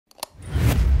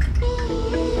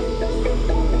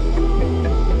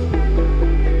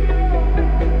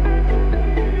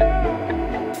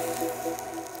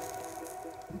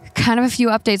kind of a few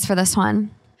updates for this one.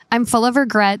 I'm full of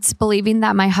regrets believing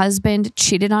that my husband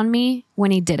cheated on me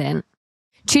when he didn't.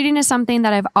 Cheating is something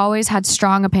that I've always had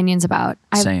strong opinions about.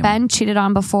 I've been cheated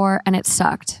on before and it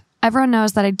sucked. Everyone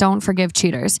knows that I don't forgive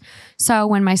cheaters. So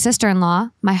when my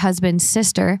sister-in-law, my husband's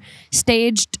sister,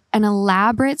 staged an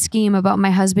elaborate scheme about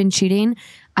my husband cheating,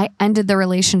 I ended the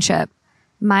relationship.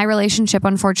 My relationship,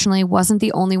 unfortunately, wasn't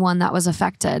the only one that was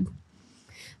affected.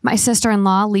 My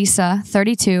sister-in-law, Lisa,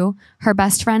 32, her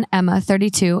best friend, Emma,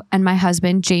 32, and my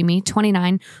husband, Jamie,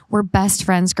 29, were best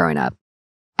friends growing up.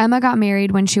 Emma got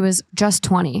married when she was just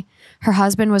 20. Her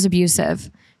husband was abusive.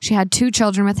 She had 2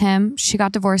 children with him. She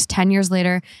got divorced 10 years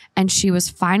later, and she was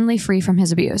finally free from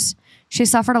his abuse. She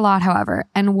suffered a lot, however,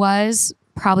 and was,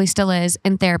 probably still is,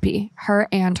 in therapy, her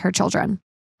and her children.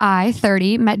 I,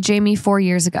 30, met Jamie 4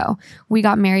 years ago. We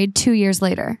got married 2 years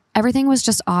later. Everything was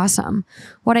just awesome.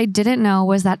 What I didn't know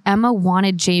was that Emma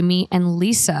wanted Jamie, and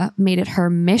Lisa made it her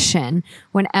mission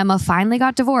when Emma finally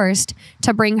got divorced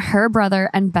to bring her brother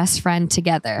and best friend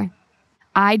together.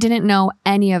 I didn't know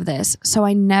any of this, so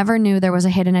I never knew there was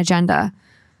a hidden agenda.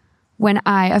 When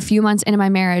I, a few months into my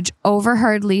marriage,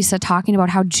 overheard Lisa talking about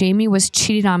how Jamie was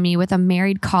cheating on me with a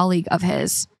married colleague of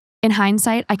his. In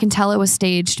hindsight, I can tell it was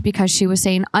staged because she was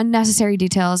saying unnecessary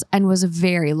details and was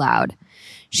very loud.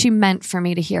 She meant for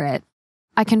me to hear it.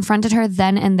 I confronted her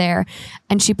then and there,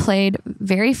 and she played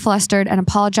very flustered and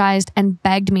apologized and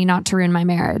begged me not to ruin my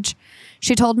marriage.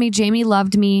 She told me Jamie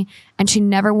loved me and she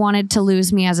never wanted to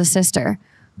lose me as a sister.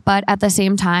 But at the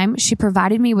same time, she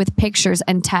provided me with pictures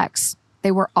and texts. They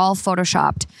were all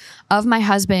photoshopped of my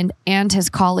husband and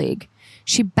his colleague.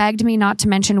 She begged me not to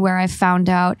mention where I found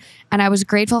out, and I was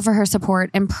grateful for her support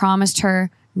and promised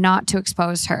her not to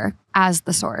expose her as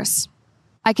the source.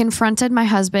 I confronted my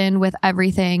husband with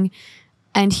everything,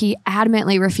 and he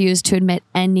adamantly refused to admit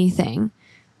anything.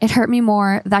 It hurt me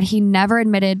more that he never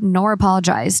admitted nor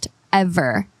apologized,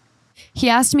 ever. He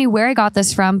asked me where I got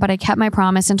this from, but I kept my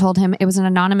promise and told him it was an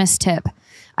anonymous tip.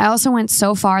 I also went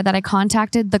so far that I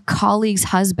contacted the colleague's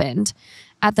husband.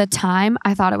 At the time,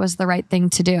 I thought it was the right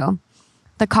thing to do.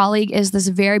 The colleague is this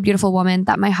very beautiful woman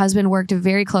that my husband worked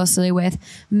very closely with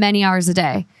many hours a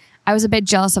day. I was a bit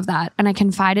jealous of that, and I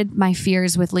confided my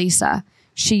fears with Lisa.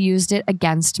 She used it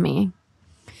against me.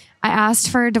 I asked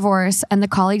for a divorce, and the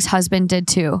colleague's husband did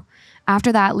too.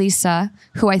 After that, Lisa,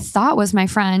 who I thought was my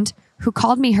friend, who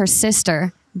called me her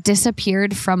sister,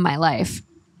 disappeared from my life.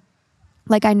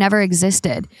 Like I never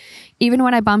existed. Even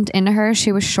when I bumped into her,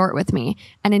 she was short with me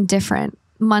and indifferent.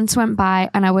 Months went by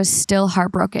and I was still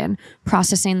heartbroken,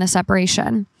 processing the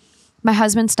separation. My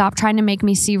husband stopped trying to make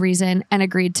me see reason and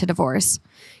agreed to divorce.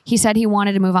 He said he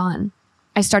wanted to move on.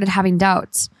 I started having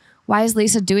doubts. Why is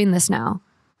Lisa doing this now?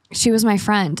 She was my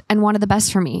friend and wanted the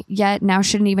best for me, yet now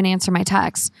shouldn't even answer my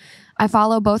texts. I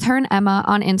follow both her and Emma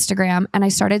on Instagram, and I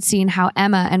started seeing how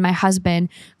Emma and my husband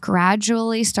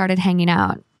gradually started hanging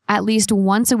out. At least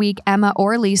once a week, Emma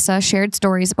or Lisa shared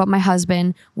stories about my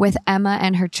husband with Emma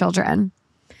and her children.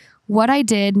 What I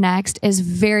did next is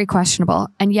very questionable,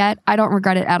 and yet I don't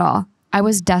regret it at all. I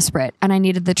was desperate and I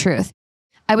needed the truth.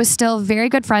 I was still very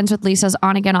good friends with Lisa's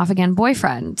on-again, off-again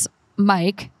boyfriend,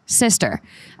 Mike, sister.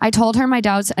 I told her my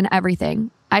doubts and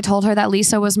everything. I told her that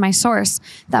Lisa was my source,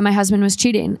 that my husband was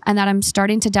cheating, and that I'm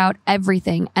starting to doubt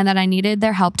everything and that I needed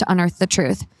their help to unearth the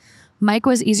truth. Mike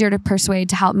was easier to persuade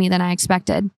to help me than I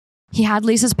expected. He had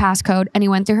Lisa's passcode and he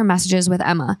went through her messages with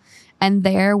Emma, and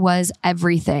there was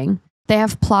everything. They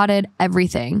have plotted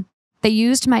everything. They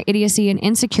used my idiocy and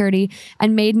insecurity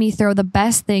and made me throw the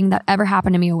best thing that ever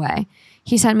happened to me away.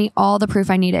 He sent me all the proof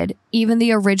I needed, even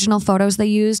the original photos they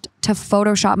used to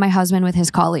Photoshop my husband with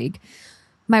his colleague.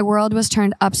 My world was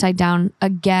turned upside down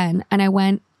again, and I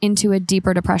went into a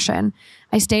deeper depression.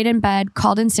 I stayed in bed,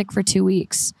 called in sick for 2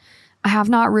 weeks. I have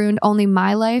not ruined only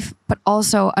my life, but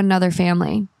also another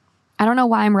family. I don't know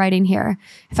why I'm writing here,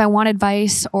 if I want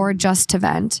advice or just to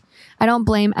vent. I don't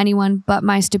blame anyone but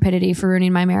my stupidity for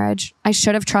ruining my marriage. I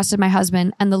should have trusted my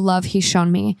husband and the love he's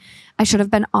shown me. I should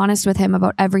have been honest with him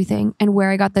about everything and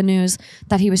where I got the news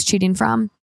that he was cheating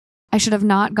from. I should have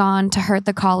not gone to hurt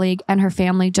the colleague and her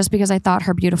family just because I thought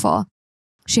her beautiful.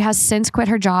 She has since quit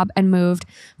her job and moved,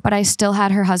 but I still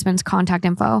had her husband's contact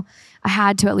info. I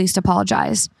had to at least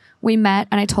apologize. We met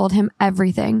and I told him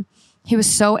everything. He was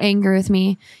so angry with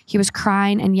me. He was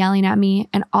crying and yelling at me,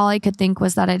 and all I could think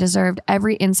was that I deserved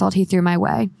every insult he threw my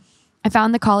way. I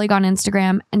found the colleague on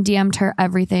Instagram and DM'd her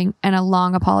everything and a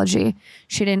long apology.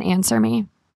 She didn't answer me.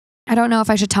 I don't know if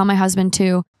I should tell my husband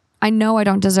too. I know I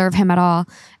don't deserve him at all,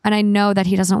 and I know that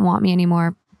he doesn't want me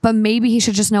anymore, but maybe he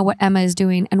should just know what Emma is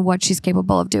doing and what she's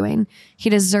capable of doing.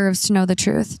 He deserves to know the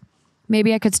truth.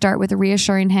 Maybe I could start with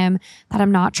reassuring him that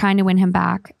I'm not trying to win him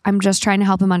back. I'm just trying to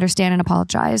help him understand and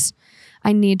apologize.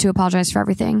 I need to apologize for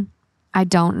everything. I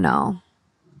don't know.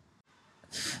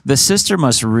 The sister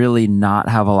must really not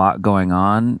have a lot going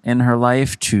on in her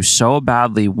life to so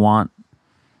badly want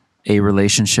a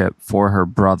relationship for her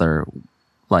brother,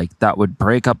 like that would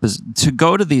break up to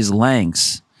go to these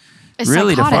lengths. It's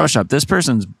really psychotic. To Photoshop. This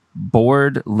person's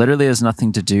bored, literally has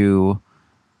nothing to do.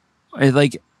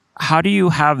 Like, how do you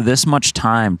have this much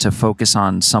time to focus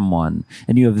on someone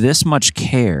and you have this much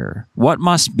care? What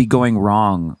must be going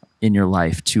wrong in your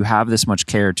life to have this much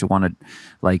care to want to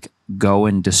like go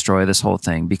and destroy this whole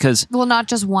thing? Because, well, not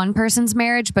just one person's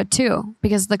marriage, but two,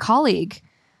 because the colleague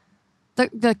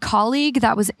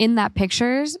that was in the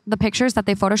pictures that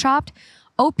they photoshopped,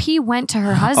 OP went to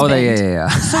her husband. Oh, yeah.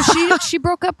 So she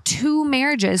broke up 2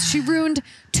 marriages. She ruined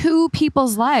 2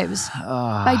 people's lives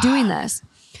by doing this,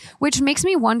 which makes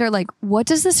me wonder, like, what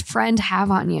does this friend have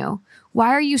on you? Why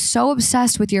are you so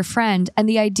obsessed with your friend and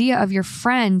the idea of your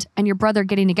friend and your brother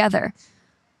getting together?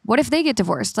 What if they get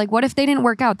divorced? Like, what if they didn't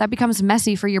work out? That becomes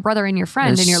messy for your brother and your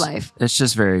friend in your life. It's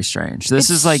just very strange. This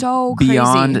is like so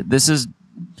beyond, crazy. This is,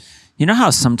 you know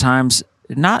how sometimes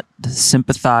not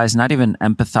sympathize, not even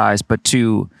empathize, but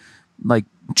to like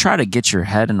try to get your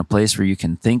head in a place where you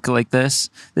can think like this.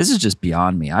 This is just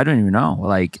beyond me. I don't even know.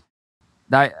 Like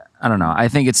that, I don't know. I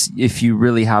think it's, if you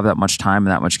really have that much time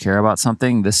and that much care about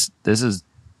something, this is,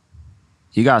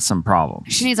 you got some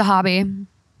problems. She needs a hobby.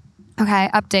 Okay,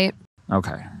 update.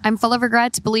 Okay. I'm full of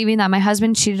regrets believing that my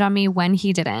husband cheated on me when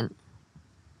he didn't.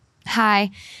 Hi,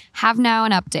 have now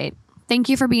an update. Thank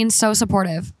you for being so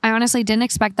supportive. I honestly didn't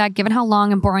expect that given how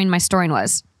long and boring my story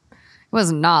was. It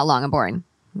was not long and boring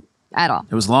at all.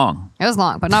 It was long. It was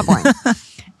long, but not boring.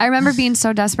 I remember being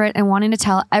so desperate and wanting to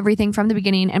tell everything from the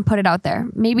beginning and put it out there,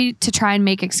 maybe to try and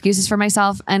make excuses for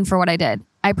myself and for what I did.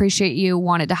 I appreciate you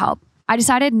wanted to help. I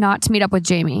decided not to meet up with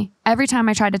Jamie. Every time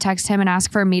I tried to text him and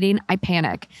ask for a meeting, I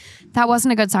panic. That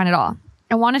wasn't a good sign at all.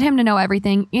 I wanted him to know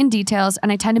everything in details,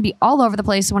 and I tend to be all over the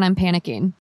place when I'm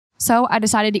panicking. So I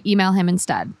decided to email him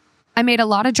instead. I made a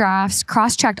lot of drafts,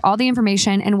 cross-checked all the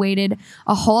information, and waited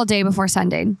a whole day before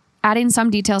sending, adding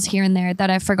some details here and there that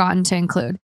I've forgotten to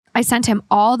include. I sent him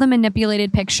all the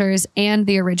manipulated pictures and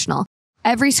the original.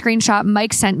 Every screenshot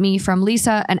Mike sent me from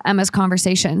Lisa and Emma's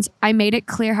conversations. I made it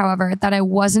clear, however, that I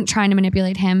wasn't trying to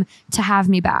manipulate him to have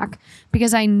me back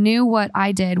because I knew what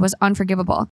I did was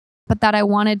unforgivable, but that I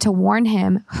wanted to warn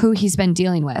him who he's been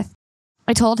dealing with.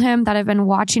 I told him that I've been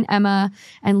watching Emma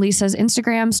and Lisa's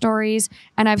Instagram stories,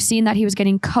 and I've seen that he was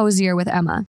getting cozier with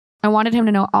Emma. I wanted him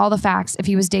to know all the facts if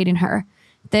he was dating her.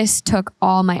 This took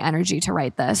all my energy to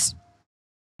write this.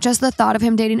 Just the thought of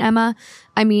him dating Emma,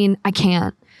 I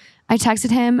can't. I texted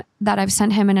him that I've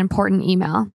sent him an important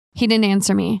email. He didn't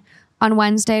answer me. On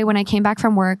Wednesday, when I came back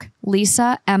from work,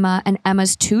 Lisa, Emma, and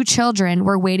Emma's 2 children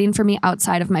were waiting for me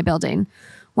outside of my building.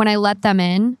 When I let them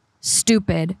in,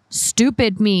 stupid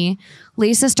me,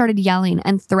 Lisa started yelling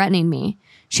and threatening me.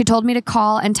 She told me to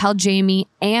call and tell Jamie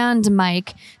and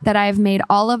Mike that I've made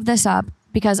all of this up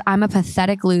because I'm a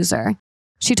pathetic loser.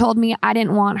 She told me I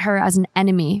didn't want her as an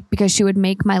enemy because she would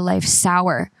make my life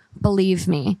sour. Believe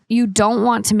me, you don't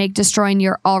want to make destroying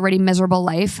your already miserable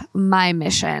life my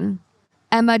mission.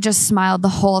 Emma just smiled the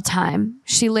whole time.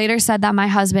 She later said that my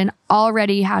husband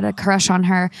already had a crush on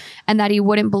her and that he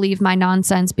wouldn't believe my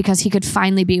nonsense because he could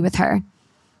finally be with her.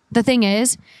 The thing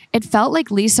is, it felt like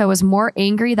Lisa was more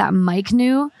angry that Mike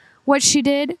knew what she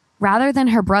did rather than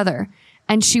her brother,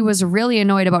 and she was really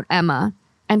annoyed about Emma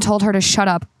and told her to shut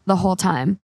up the whole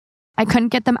time. I couldn't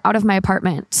get them out of my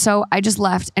apartment, so I just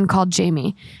left and called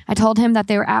Jamie. I told him that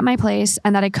they were at my place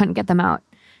and that I couldn't get them out.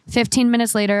 15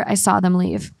 minutes later, I saw them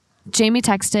leave. Jamie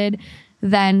texted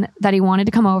then that he wanted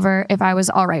to come over if I was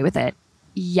all right with it.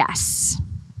 Yes.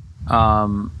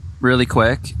 Really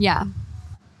quick. Yeah.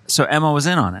 So Emma was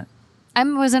in on it.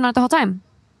 Emma was in on it the whole time.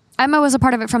 Emma was a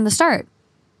part of it from the start.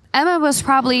 Emma was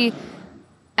probably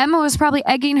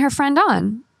egging her friend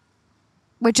on,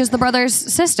 which is the brother's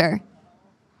sister.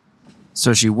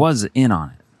 So she was in on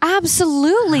it.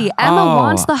 Absolutely. Emma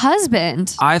wants the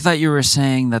husband. I thought you were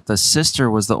saying that the sister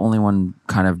was the only one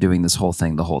kind of doing this whole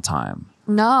thing the whole time.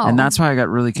 No. And that's why I got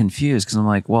really confused because I'm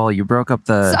like, well, you broke up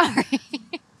the... Sorry.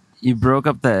 You broke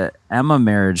up the Emma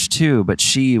marriage too, but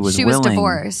she was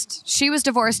divorced. She was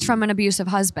divorced from an abusive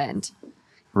husband.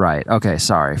 Right. Okay.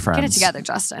 Sorry, friends. Get it together,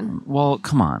 Justin. Well,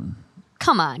 come on.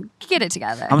 Come on. Get it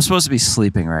together. I'm supposed to be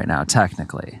sleeping right now,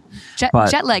 technically. Jet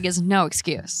lag is no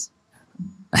excuse.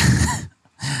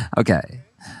 Okay.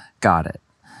 Got it.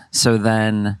 So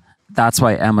then that's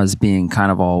why Emma's being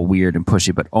kind of all weird and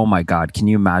pushy. But oh my God, can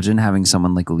you imagine having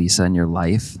someone like Lisa in your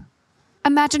life?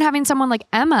 Imagine having someone like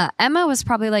Emma. Emma was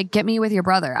probably like, get me with your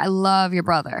brother. I love your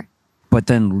brother. But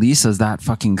then Lisa's that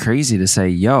fucking crazy to say,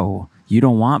 yo, you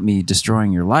don't want me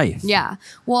destroying your life. Yeah.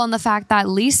 Well, and the fact that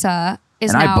Lisa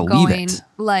is now going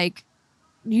like,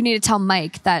 you need to tell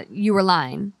Mike that you were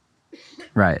lying.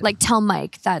 Right. Like, tell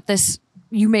Mike that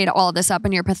you made all of this up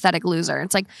and you're a pathetic loser.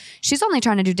 It's like, she's only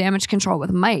trying to do damage control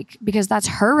with Mike because that's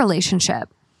her relationship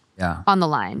on the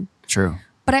line. True.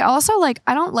 But I also I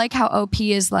don't like how OP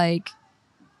is like,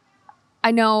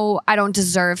 I know I don't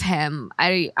deserve him.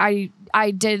 I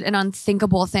did an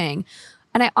unthinkable thing.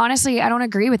 And I don't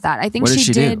agree with that. I think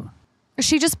she did. Do?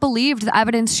 She just believed the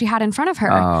evidence she had in front of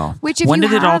her. Oh. When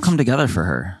did it all come together for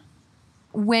her?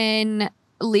 When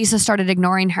Lisa started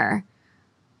ignoring her.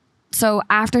 So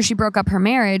after she broke up her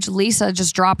marriage, Lisa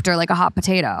just dropped her like a hot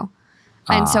potato.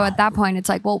 And so at that point, it's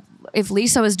like, well, if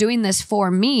Lisa was doing this for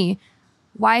me,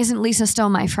 why isn't Lisa still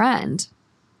my friend?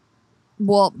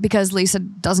 Well, because Lisa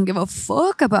doesn't give a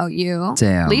fuck about you.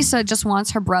 Damn. Lisa just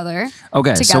wants her brother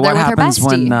together so what with happens her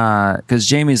bestie. When, because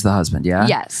Jamie's the husband, yeah?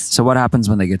 Yes. So what happens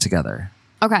when they get together?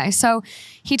 Okay, so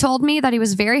he told me that he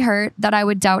was very hurt that I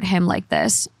would doubt him like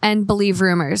this and believe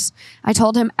rumors. I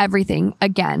told him everything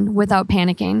again without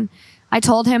panicking. I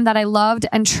told him that I loved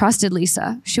and trusted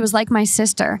Lisa. She was like my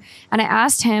sister. And I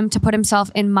asked him to put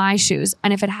himself in my shoes.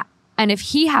 And if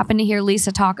he happened to hear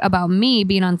Lisa talk about me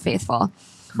being unfaithful,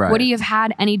 would he have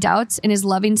had any doubts in his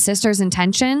loving sister's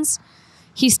intentions?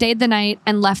 He stayed the night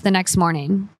and left the next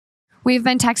morning. We've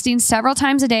been texting several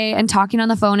times a day and talking on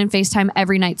the phone and FaceTime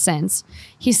every night since.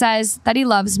 He says that he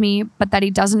loves me, but that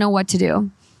he doesn't know what to do.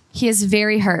 He is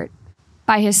very hurt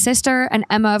by his sister and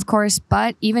Emma, of course,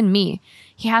 but even me.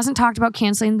 He hasn't talked about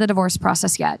canceling the divorce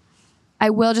process yet. I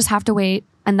will just have to wait,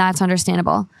 and that's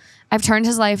understandable. I've turned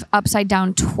his life upside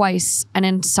down twice and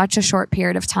in such a short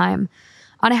period of time.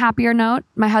 On a happier note,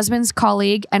 my husband's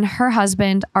colleague and her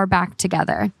husband are back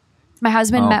together. My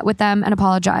husband met with them and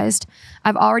apologized.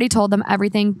 I've already told them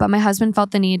everything, but my husband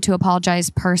felt the need to apologize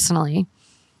personally.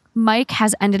 Mike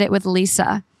has ended it with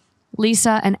Lisa.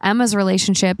 Lisa and Emma's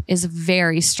relationship is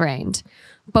very strained.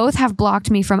 Both have blocked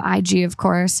me from IG, of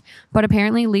course, but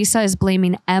apparently Lisa is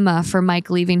blaming Emma for Mike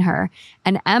leaving her,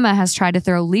 and Emma has tried to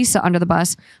throw Lisa under the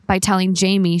bus by telling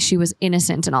Jamie she was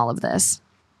innocent in all of this.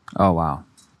 Oh, wow.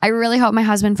 I really hope my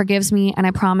husband forgives me, and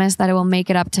I promise that I will make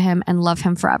it up to him and love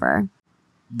him forever.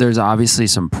 There's obviously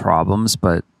some problems,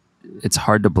 but it's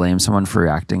hard to blame someone for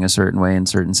reacting a certain way in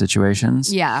certain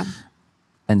situations. Yeah.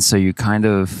 And so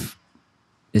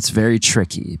it's very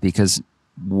tricky because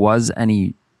was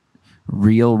any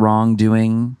real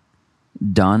wrongdoing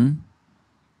done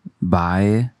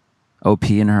by OP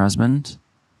and her husband?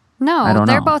 No,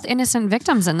 they're both innocent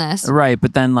victims in this. Right,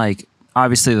 but then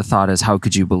obviously the thought is, how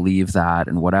could you believe that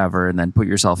and whatever, and then put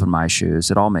yourself in my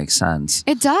shoes. It all makes sense.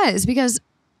 It does, because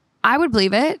I would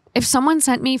believe it if someone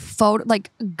sent me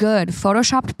good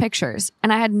photoshopped pictures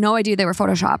and I had no idea they were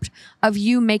photoshopped of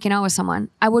you making out with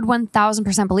someone. I would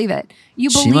 1000% believe it.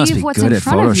 You believe what's in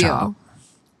front of you.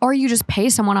 Or you just pay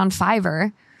someone on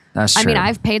Fiverr. That's true. I mean,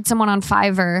 I've paid someone on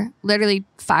Fiverr literally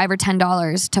 $5 or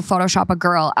 $10 to Photoshop a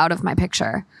girl out of my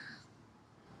picture.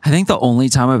 I think the only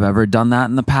time I've ever done that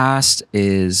in the past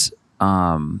is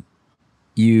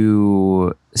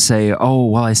you say, oh,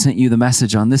 well, I sent you the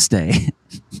message on this day.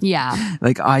 Yeah.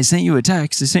 I sent you a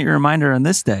text. I sent you a reminder on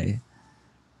this day.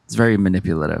 It's very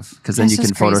manipulative because then you can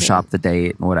Photoshop the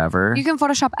date and whatever. You can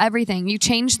Photoshop everything. You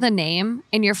change the name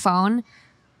in your phone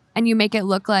and you make it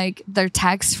look like their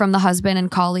text from the husband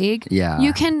and colleague. Yeah.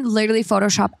 You can literally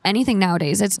Photoshop anything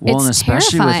nowadays. It's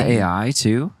especially terrifying. with AI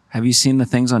too. Have you seen the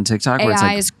things on TikTok where it's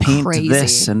like paint crazy.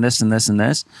 This and this and this and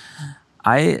this?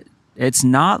 It's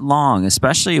not long,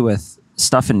 especially with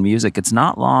stuff in music. It's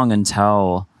not long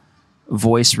until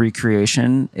voice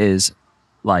recreation is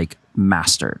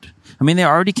mastered. I mean, they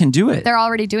already can do it. They're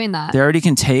already doing that. They already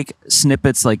can take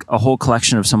snippets, a whole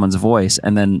collection of someone's voice,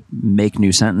 and then make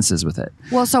new sentences with it.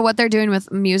 Well, so what they're doing with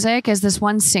music is this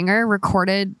one singer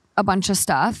recorded a bunch of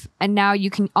stuff, and now you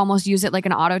can almost use it like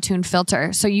an auto-tune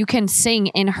filter. So you can sing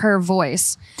in her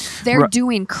voice. They're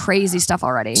doing crazy stuff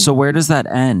already. So where does that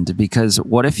end? Because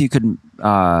what if you could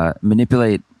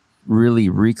really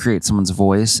recreate someone's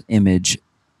voice, image,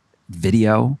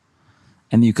 video,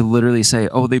 and you could literally say,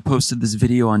 oh, they posted this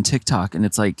video on TikTok, and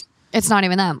it's it's not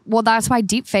even them. Well, that's why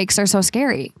deep fakes are so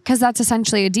scary, because that's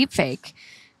essentially a deep fake.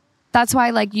 That's why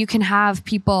you can have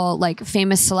people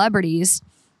famous celebrities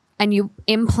and you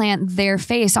implant their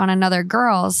face on another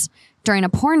girl's during a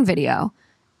porn video.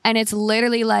 And it's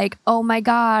literally oh my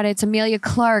God, it's Amelia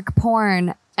Clark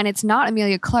porn. And it's not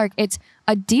Amelia Clark. It's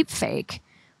a deep fake.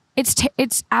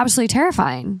 It's absolutely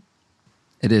terrifying.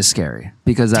 It is scary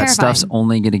because that stuff's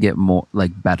only going to get more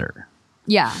like better.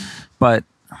 Yeah. But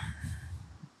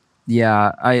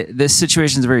yeah, this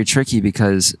situation is very tricky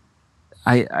because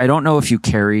I don't know if you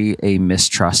carry a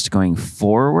mistrust going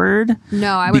forward.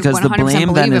 No, I would 100% because the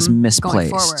blame then is going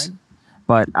misplaced. forward.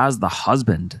 But as the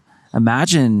husband,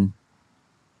 imagine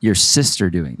your sister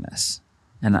doing this.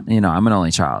 And, you know, I'm an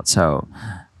only child, so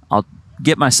I'll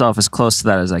get myself as close to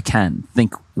that as I can.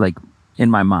 Think, like, in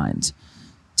my mind.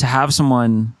 To have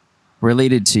someone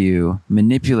related to you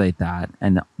manipulate that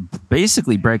and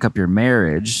basically break up your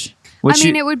marriage.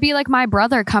 It would be like my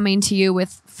brother coming to you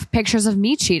with pictures of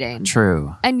me cheating.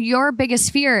 True. And your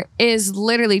biggest fear is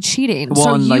literally cheating.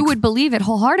 Well, so you would believe it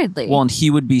wholeheartedly. Well, and he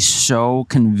would be so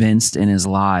convinced in his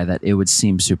lie that it would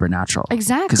seem supernatural.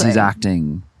 Exactly. Because he's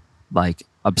acting like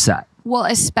upset. Well,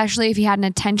 especially if he had an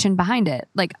intention behind it.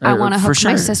 Like, I want to hook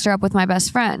my sister up with my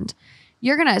best friend.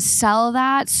 You're going to sell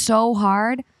that so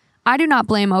hard. I do not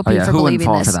blame OP for believing this. Who wouldn't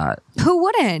fall for that? Who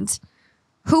wouldn't?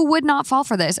 Who would not fall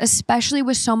for this, especially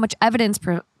with so much evidence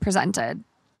presented?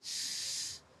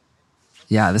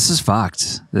 Yeah, this is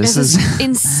fucked. This is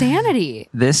insanity.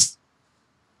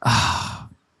 And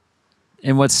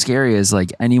what's scary is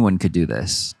like anyone could do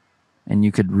this, and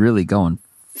you could really go and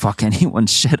fuck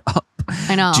anyone's shit up.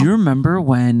 I know. Do you remember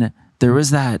when there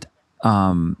was that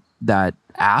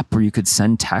app where you could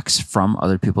send texts from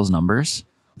other people's numbers?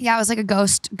 Yeah, it was like a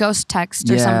ghost text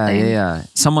or something. Yeah.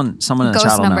 Someone in the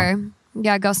chat will know.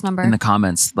 Yeah, ghost number. In the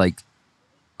comments, like,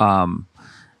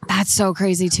 that's so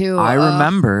crazy too. I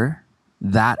remember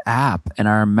that app, and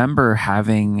I remember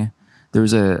there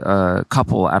was a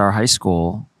couple at our high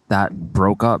school that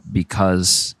broke up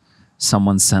because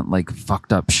someone sent like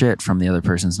fucked up shit from the other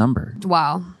person's number.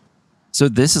 Wow. So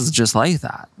this is just like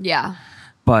that. Yeah.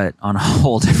 But on a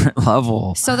whole different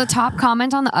level. So the top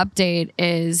comment on the update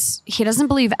is, he doesn't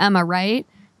believe Emma, right?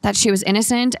 That she was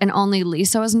innocent and only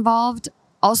Lisa was involved.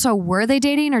 Also, were they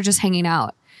dating or just hanging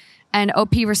out? And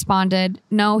OP responded,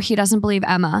 no, he doesn't believe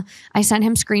Emma. I sent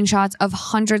him screenshots of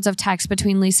hundreds of texts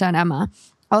between Lisa and Emma.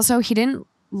 Also, he didn't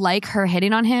like her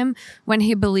hitting on him when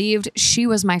he believed she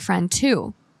was my friend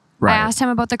too. Right. I asked him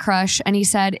about the crush, and he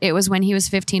said it was when he was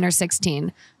 15 or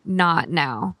 16, not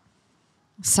now.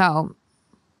 So,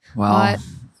 well, what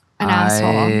an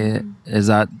asshole. Is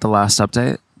that the last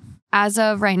update? As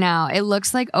of right now, it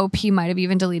looks like OP might have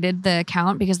even deleted the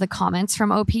account because the comments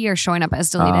from OP are showing up as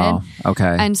deleted. Oh,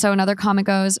 okay. And so another comment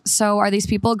goes, so are these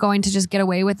people going to just get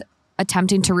away with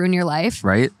attempting to ruin your life?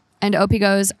 Right. And OP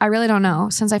goes, I really don't know.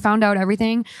 Since I found out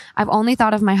everything, I've only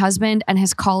thought of my husband and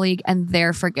his colleague and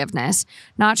their forgiveness.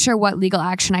 Not sure what legal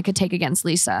action I could take against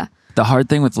Lisa. The hard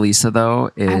thing with Lisa, though,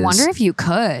 is... I wonder if you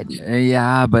could.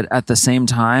 Yeah, but at the same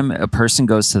time, a person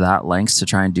goes to that lengths to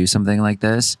try and do something like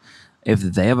this. If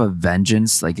they have a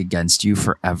vengeance like against you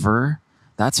forever,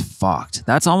 that's fucked.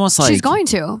 That's almost like... She's going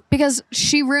to, because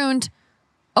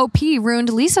OP ruined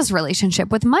Lisa's relationship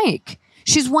with Mike.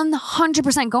 She's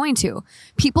 100% going to.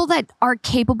 People that are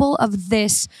capable of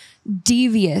this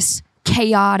devious,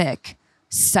 chaotic,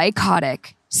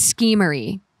 psychotic,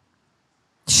 schemery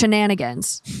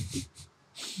shenanigans,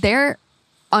 they're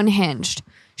unhinged.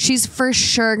 She's for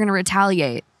sure going to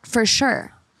retaliate. For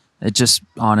sure. It just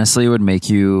honestly would make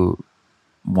you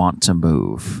want to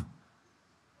move.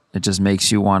 It just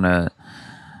makes you want to...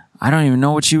 I don't even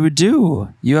know what you would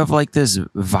do. You have like this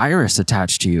virus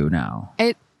attached to you now.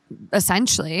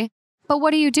 Essentially. But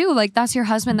what do you do? Like, that's your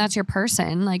husband, that's your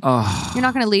person. Like, you're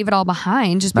not going to leave it all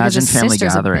behind just because his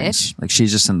sister's a bitch. Like,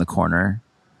 she's just in the corner.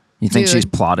 You think she's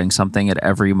plotting something at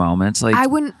every moment? Like, I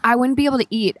wouldn't be able to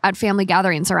eat at family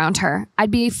gatherings around her.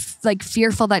 I'd be like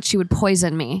fearful that she would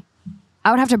poison me. I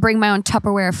would have to bring my own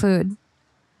Tupperware food.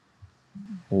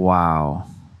 Wow.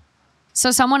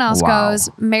 So someone else goes,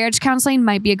 marriage counseling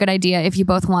might be a good idea if you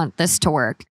both want this to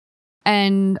work.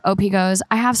 And OP goes,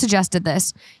 I have suggested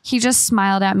this. He just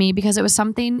smiled at me because it was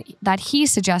something that he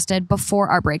suggested before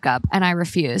our breakup, and I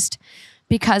refused.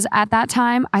 Because at that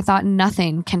time, I thought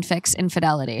nothing can fix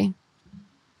infidelity.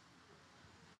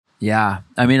 Yeah.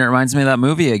 I mean, it reminds me of that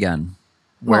movie again.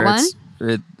 What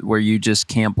one? Where you just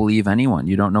can't believe anyone.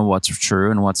 You don't know what's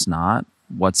true and what's not,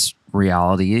 what's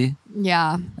reality.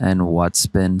 Yeah. And what's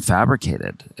been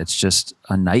fabricated. It's just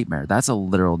a nightmare. That's a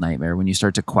literal nightmare when you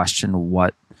start to question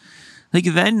what... Like,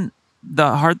 then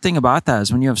the hard thing about that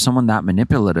is when you have someone that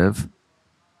manipulative,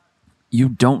 you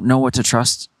don't know what to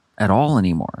trust at all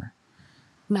anymore.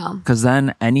 No. Because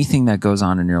then anything that goes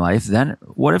on in your life, then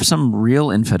what if some real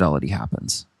infidelity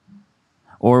happens?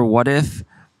 Or what if...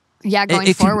 Yeah,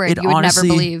 going forward, you would never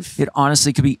believe. It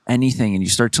honestly could be anything, and you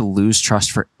start to lose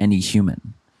trust for any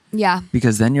human. Yeah.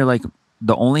 Because then you're like,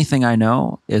 the only thing I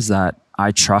know is that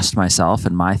I trust myself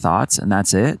and my thoughts, and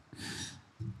that's it.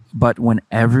 But when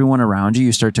everyone around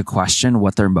you start to question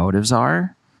what their motives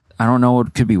are, I don't know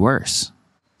what could be worse.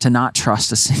 To not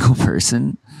trust a single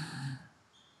person.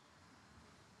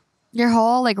 Your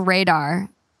whole like radar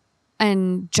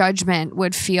and judgment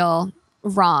would feel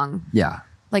wrong. Yeah.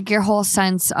 Like your whole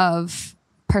sense of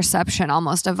perception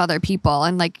almost of other people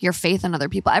and like your faith in other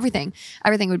people, everything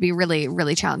would be really,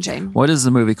 really challenging. What is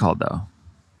the movie called though?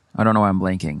 I don't know why I'm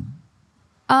blanking.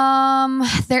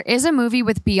 There is a movie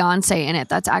with Beyonce in it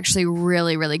that's actually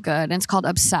really, really good. And it's called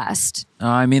Obsessed.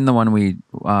 I mean the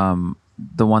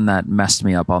one that messed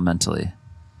me up all mentally.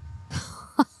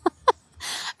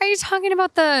 Are you talking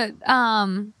about the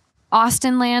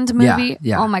Austin Land movie?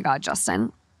 Yeah. Oh my God,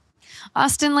 Justin.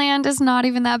 Austin Land is not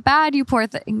even that bad, you poor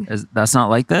thing. That's not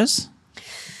like this?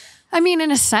 I mean,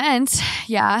 in a sense,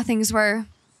 yeah, things were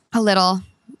a little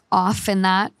off in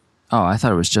that. Oh, I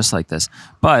thought it was just like this.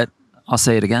 But I'll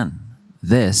say it again.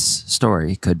 This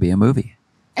story could be a movie.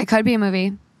 It could be a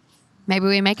movie. Maybe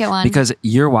we make it one. Because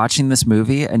you're watching this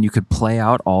movie and you could play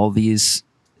out all these,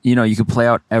 you could play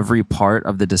out every part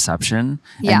of the deception.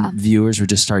 Yeah. And viewers would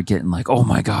just start getting like, oh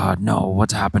my God, no,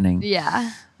 what's happening?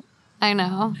 Yeah, I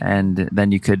know. And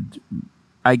then you could,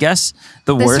 I guess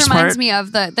the worst part. This reminds me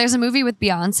of there's a movie with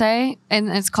Beyonce and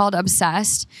it's called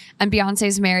Obsessed. And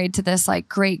Beyonce's married to this like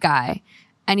great guy.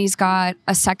 And he's got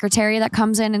a secretary that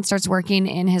comes in and starts working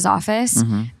in his office.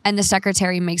 Mm-hmm. And the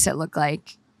secretary makes it look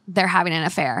like they're having an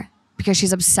affair because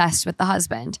she's obsessed with the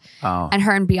husband. Oh. And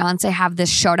her and Beyonce have this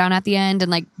showdown at the end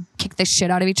and like kick the shit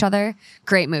out of each other.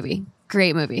 Great movie.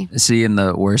 Great movie. See, and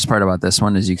the worst part about this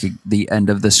one is the end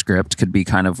of the script could be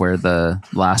kind of where the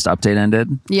last update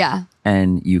ended. Yeah.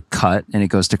 And you cut and it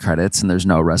goes to credits and there's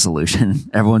no resolution.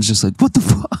 Everyone's just like, what the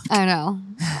fuck? I know.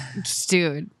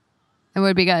 Dude. It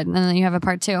would be good. And then you have a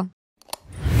part 2.